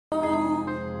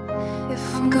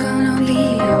if I'm gonna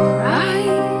be alright.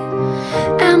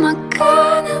 Am I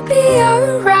gonna be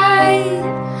alright?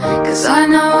 'Cause I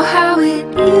know how it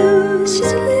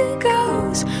usually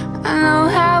goes. I know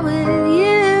how it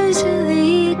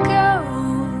usually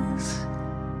goes.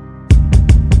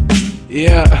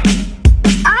 Yeah.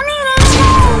 I need an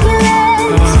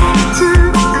ambulance.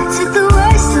 I took the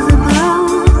worst of the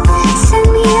blows. Send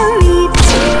me a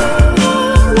redeemer.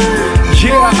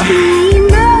 Yeah.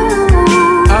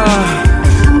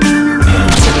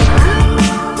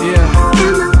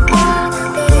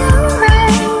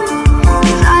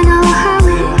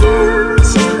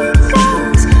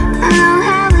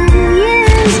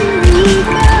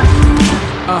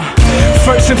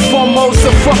 First and foremost,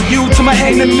 so fuck you to my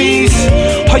enemies.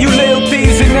 All you little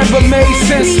thieves, it never made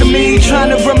sense to me. Trying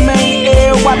to remain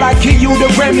ill while I give you the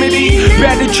remedy.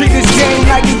 Better treat this game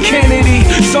like a Kennedy.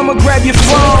 Someone grab your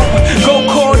phone, go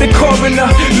call the coroner.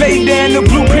 Lay down the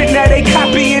blueprint, now they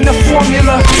copying the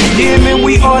formula. Yeah, man,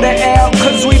 we order out,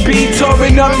 cause we be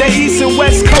touring up the east and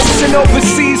west coast and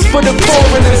overseas for the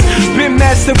foreigners. Been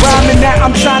master rhyming, now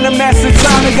I'm trying to master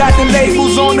timing. Got the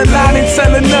labels on the line and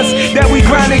telling us that we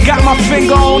grinding. Got my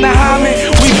finger on the hymen,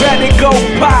 we better go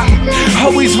pop.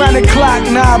 Always round the clock,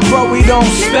 nah bro, we don't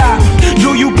stop.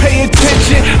 Do you pay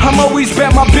attention? I'm always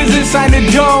about my business, I ain't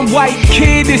a dumb white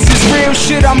kid. This is real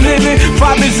shit I'm living.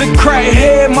 Father's a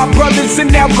crackhead, my brother's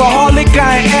an alcoholic.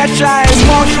 I ain't Ash, I ain't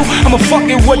Marshall, I'm a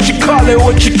fucking what you call it,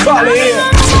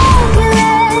 yeah.